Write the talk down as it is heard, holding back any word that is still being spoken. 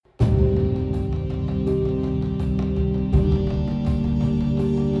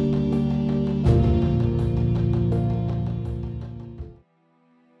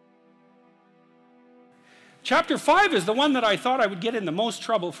chapter 5 is the one that I thought I would get in the most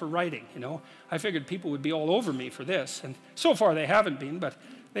trouble for writing, you know. I figured people would be all over me for this, and so far they haven't been, but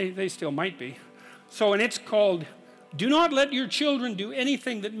they still might be. So, and it's called, "Do not let your children do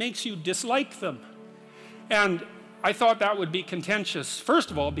anything that makes you dislike them." And I thought that would be contentious, first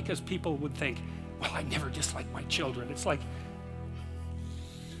of all, because people would think, well, I never dislike my children. It's like,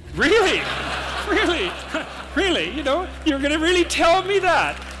 really? Really? Really? You know, you're going to really tell me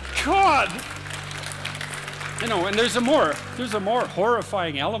that? God! You know, and there's a more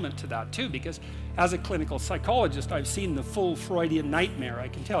horrifying element to that too, because as a clinical psychologist, I've seen the full Freudian nightmare, I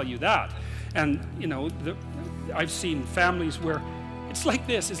can tell you that. And, you know, I've seen families where it's like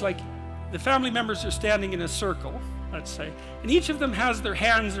this, it's like the family members are standing in a circle, let's say, and each of them has their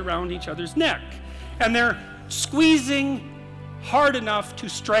hands around each other's neck, and they're squeezing hard enough to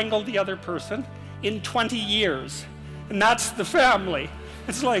strangle the other person in 20 years. And that's the family.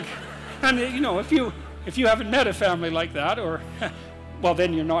 It's like, and you know, if you haven't met a family like that, or, well,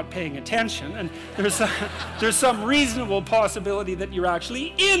 then you're not paying attention, and there's some reasonable possibility that you're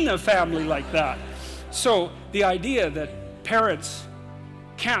actually in a family like that. So the idea that parents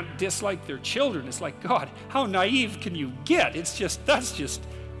can't dislike their children is like, God, how naive can you get? It's just, that's just,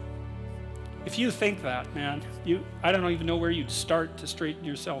 if you think that, man, I don't even know where you'd start to straighten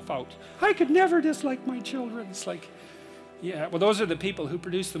yourself out. I could never dislike my children. It's like, yeah, well, those are the people who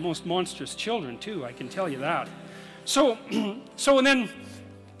produce the most monstrous children too, I can tell you that. So and then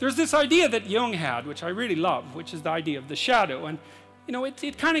there's this idea that Jung had, which I really love, which is the idea of the shadow. And, you know,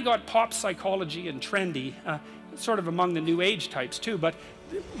 it kind of got pop psychology and trendy, sort of among the New Age types too. But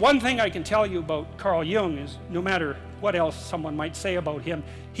one thing I can tell you about Carl Jung is, no matter what else someone might say about him,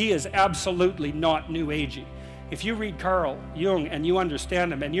 he is absolutely not New Agey. If you read Carl Jung and you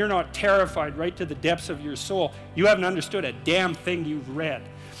understand him and you're not terrified right to the depths of your soul, you haven't understood a damn thing you've read.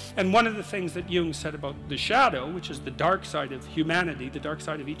 And one of the things that Jung said about the shadow, which is the dark side of humanity, the dark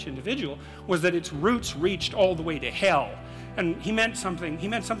side of each individual, was that its roots reached all the way to hell. And he meant something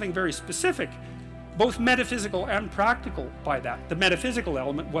very specific, both metaphysical and practical by that. The metaphysical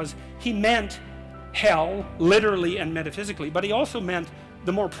element was, he meant hell, literally and metaphysically, but he also meant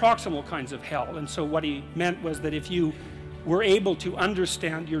the more proximal kinds of hell. And so what he meant was that if you were able to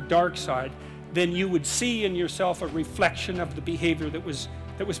understand your dark side, then you would see in yourself a reflection of the behavior that was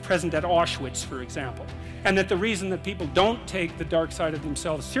present at Auschwitz, for example. And that the reason that people don't take the dark side of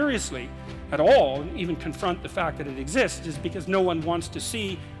themselves seriously at all, and even confront the fact that it exists, is because no one wants to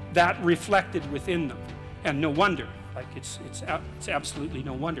see that reflected within them. And no wonder. Like, it's absolutely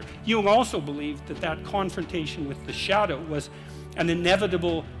no wonder. Jung also believed that that confrontation with the shadow was an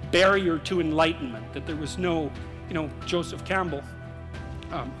inevitable barrier to enlightenment, that there was no, you know, Joseph Campbell,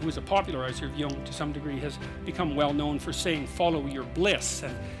 who was a popularizer of Jung to some degree, has become well known for saying, follow your bliss.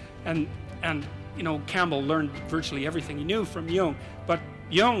 And you know, Campbell learned virtually everything he knew from Jung. But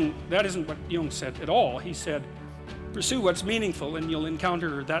Jung, that isn't what Jung said at all. He said, pursue what's meaningful and you'll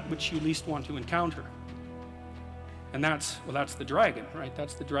encounter that which you least want to encounter. And that's the dragon, right?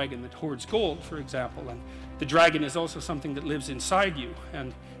 That's the dragon that hoards gold, for example. And the dragon is also something that lives inside you,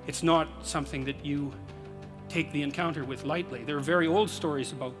 and it's not something that you take the encounter with lightly. There are very old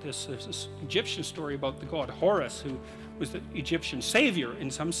stories about this. There's this Egyptian story about the god Horus, who was the Egyptian savior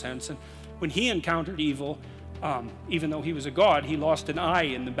in some sense, and when he encountered evil, even though he was a god, he lost an eye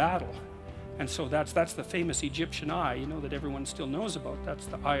in the battle. And so that's the famous Egyptian eye, you know, that everyone still knows about. That's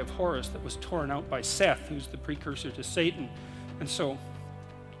the eye of Horus that was torn out by Seth, who's the precursor to Satan. And so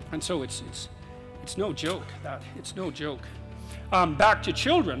it's no joke, that. It's no joke. Back to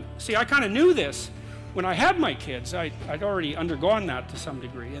children. See, I kind of knew this when I had my kids. I'd already undergone that to some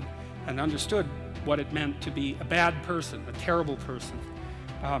degree and understood what it meant to be a bad person, a terrible person.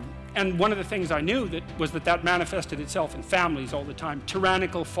 And one of the things I knew was that manifested itself in families all the time.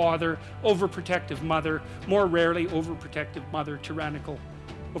 Tyrannical father, overprotective mother, more rarely overprotective mother,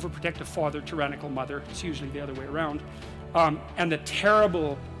 overprotective father, tyrannical mother. It's usually the other way around. And the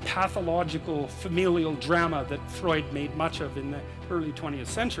terrible pathological familial drama that Freud made much of in the early 20th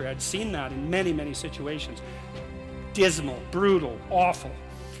century. I'd seen that in many, many situations. Dismal, brutal, awful.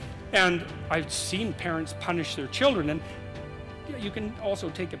 And I've seen parents punish their children. And you can also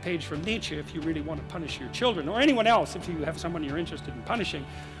take a page from Nietzsche if you really want to punish your children, or anyone else if you have someone you're interested in punishing,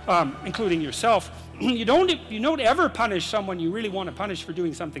 including yourself. You don't ever punish someone you really want to punish for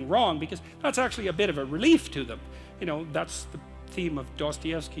doing something wrong, because that's actually a bit of a relief to them. You know, that's the theme of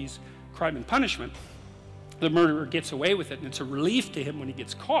Dostoevsky's Crime and Punishment. The murderer gets away with it, and it's a relief to him when he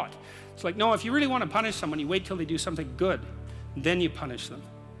gets caught. It's like, no, if you really want to punish someone, you wait till they do something good, and then you punish them.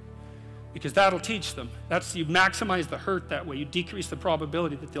 because that'll teach them. You maximize the hurt that way. You decrease the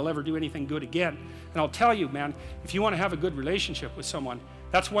probability that they'll ever do anything good again. And I'll tell you, man, if you want to have a good relationship with someone,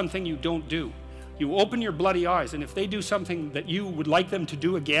 that's one thing you don't do. You open your bloody eyes, and if they do something that you would like them to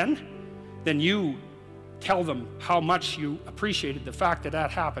do again, then you tell them how much you appreciated the fact that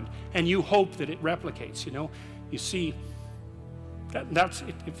that happened, and you hope that it replicates, you know. You see, that's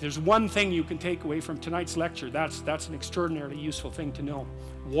if there's one thing you can take away from tonight's lecture, that's an extraordinarily useful thing to know.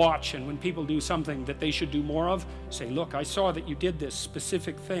 Watch, and when people do something that they should do more of, say, look, I saw that you did this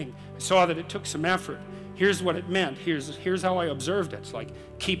specific thing. I saw that it took some effort. Here's what it meant. Here's how I observed it. It's like,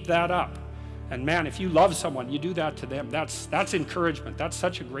 keep that up. And man, if you love someone, you do that to them. That's encouragement. That's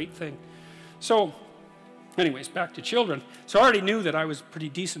such a great thing. So anyways, back to children. So I already knew that I was a pretty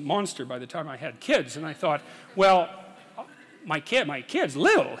decent monster by the time I had kids, and I thought, well, my kid's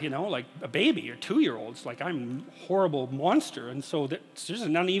little, you know, like a baby or 2-year-olds, like I'm a horrible monster, and so there's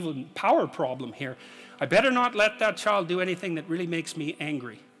an uneven power problem here. I better not let that child do anything that really makes me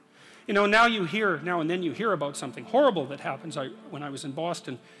angry. You know, now and then you hear about something horrible that happens. When I was in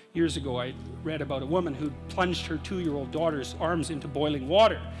Boston years ago, I read about a woman who plunged her 2-year-old daughter's arms into boiling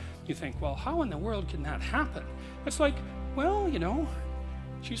water. You think, well, how in the world can that happen? It's like, well, you know,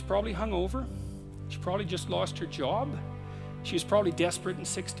 she's probably hungover. She probably just lost her job. She was probably desperate in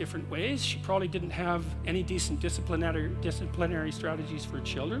 6 different ways. She probably didn't have any decent disciplinary strategies for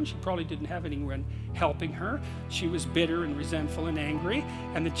children. She probably didn't have anyone helping her. She was bitter and resentful and angry,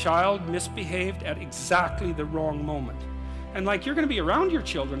 and the child misbehaved at exactly the wrong moment. And like, you're going to be around your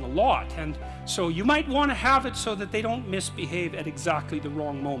children a lot, and so you might want to have it so that they don't misbehave at exactly the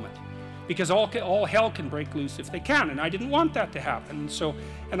wrong moment, because all hell can break loose if they can, and I didn't want that to happen.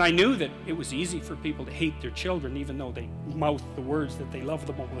 And I knew that it was easy for people to hate their children, even though they mouth the words that they love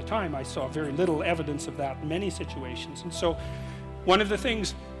them all the time. I saw very little evidence of that in many situations. And so one of the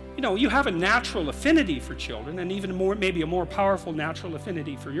things, you know, you have a natural affinity for children, and even more, maybe a more powerful natural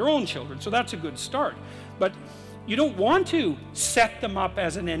affinity for your own children, so that's a good start. But you don't want to set them up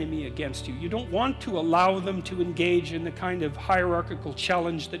as an enemy against you. You don't want to allow them to engage in the kind of hierarchical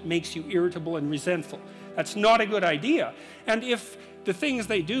challenge that makes you irritable and resentful. That's not a good idea. And if the things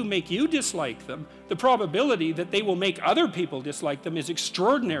they do make you dislike them, the probability that they will make other people dislike them is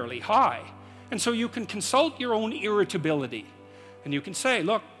extraordinarily high. And so you can consult your own irritability. And you can say,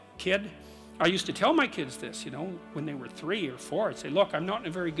 look, kid, I used to tell my kids this, you know, when they were 3 or 4. I'd say, look, I'm not in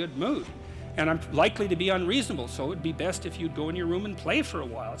a very good mood, and I'm likely to be unreasonable, so it'd be best if you'd go in your room and play for a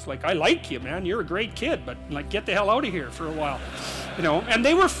while. It's like, I like you, man, you're a great kid, but like, get the hell out of here for a while, you know. And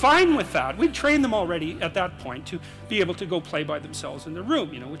they were fine with that. We'd trained them already at that point to be able to go play by themselves in their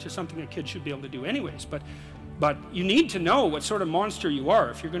room, you know, which is something a kid should be able to do anyways. But you need to know what sort of monster you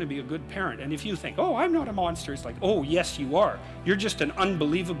are if you're going to be a good parent. And if you think, oh, I'm not a monster, it's like, oh, yes, you are. You're just an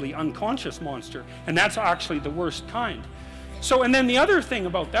unbelievably unconscious monster, and that's actually the worst kind. So, and then the other thing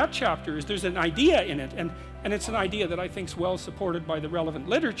about that chapter is there's an idea in it, and it's an idea that I think is well supported by the relevant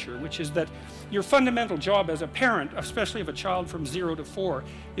literature, which is that your fundamental job as a parent, especially of a child from 0 to 4,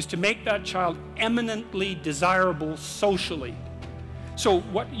 is to make that child eminently desirable socially. So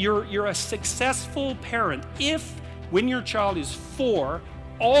you're a successful parent if, when your child is 4,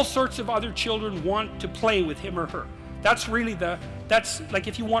 all sorts of other children want to play with him or her. That's really that's like,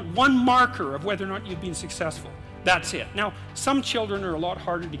 if you want one marker of whether or not you've been successful, that's it. Now, some children are a lot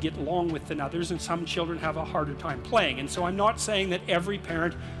harder to get along with than others, and some children have a harder time playing. And so I'm not saying that every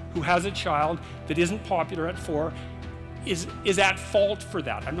parent who has a child that isn't popular at 4 is at fault for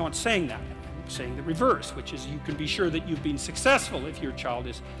that. I'm not saying that. I'm saying the reverse, which is you can be sure that you've been successful if your child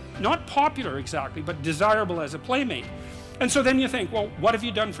is not popular exactly, but desirable as a playmate. And so then you think, well, what have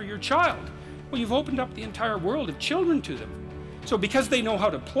you done for your child? Well, you've opened up the entire world of children to them. So because they know how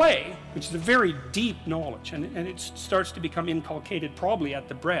to play, which is a very deep knowledge, and it starts to become inculcated probably at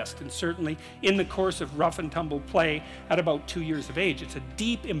the breast, and certainly in the course of rough and tumble play at about 2 years of age. It's a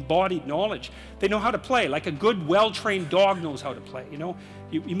deep embodied knowledge. They know how to play, like a good well-trained dog knows how to play. You know,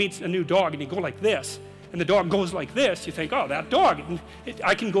 you meet a new dog and you go like this, and the dog goes like this. You think, oh, that dog,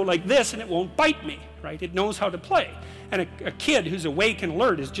 I can go like this and it won't bite me, right? It knows how to play. And a kid who's awake and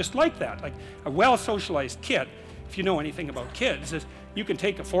alert is just like that, like a well-socialized kid. If you know anything about kids, is you can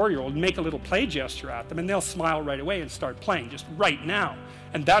take a 4-year-old and make a little play gesture at them, and they'll smile right away and start playing just right now.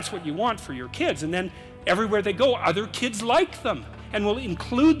 And that's what you want for your kids. And then everywhere they go, other kids like them and will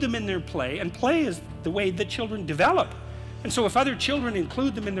include them in their play, and play is the way that children develop. And so if other children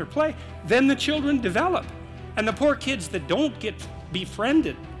include them in their play, then the children develop. And the poor kids that don't get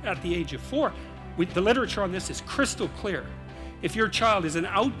befriended at the age of 4, the literature on this is crystal clear. If your child is an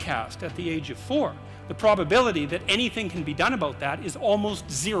outcast at the age of 4, the probability that anything can be done about that is almost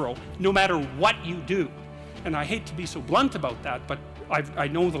zero, no matter what you do. And I hate to be so blunt about that, but I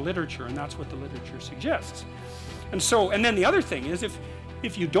know the literature, and that's what the literature suggests. And then the other thing is,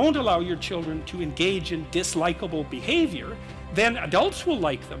 if you don't allow your children to engage in dislikable behavior, then adults will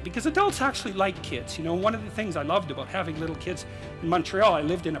like them, because adults actually like kids. You know, one of the things I loved about having little kids in Montreal, I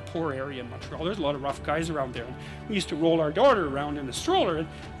lived in a poor area in Montreal. There's a lot of rough guys around there. And we used to roll our daughter around in a stroller, and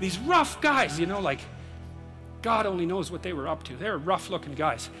these rough guys, you know, like, God only knows what they were up to. They were rough-looking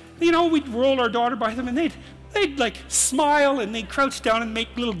guys. You know, we'd roll our daughter by them, and they'd like smile, and they'd crouch down and make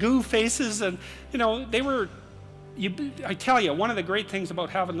little goo faces, and you know, they were. I tell you, one of the great things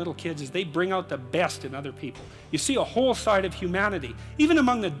about having little kids is they bring out the best in other people. You see a whole side of humanity, even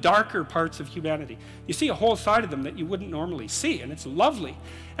among the darker parts of humanity. You see a whole side of them that you wouldn't normally see, and it's lovely.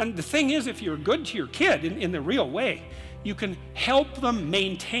 And the thing is, if you're good to your kid in the real way, you can help them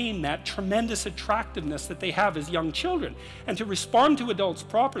maintain that tremendous attractiveness that they have as young children, and to respond to adults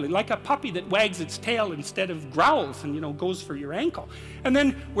properly, like a puppy that wags its tail instead of growls and, you know, goes for your ankle. And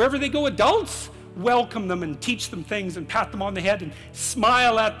then wherever they go, adults welcome them and teach them things and pat them on the head and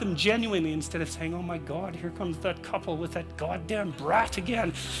smile at them genuinely, instead of saying, oh my God, here comes that couple with that goddamn brat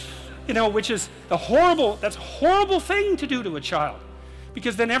again. You know, which is that's a horrible thing to do to a child,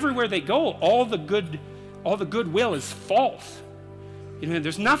 because then everywhere they go, all the goodwill is false. You know,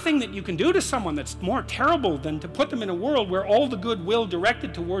 there's nothing that you can do to someone that's more terrible than to put them in a world where all the goodwill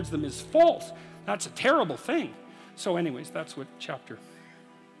directed towards them is false. That's a terrible thing. So anyways, that's chapter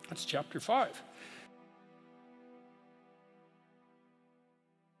 5.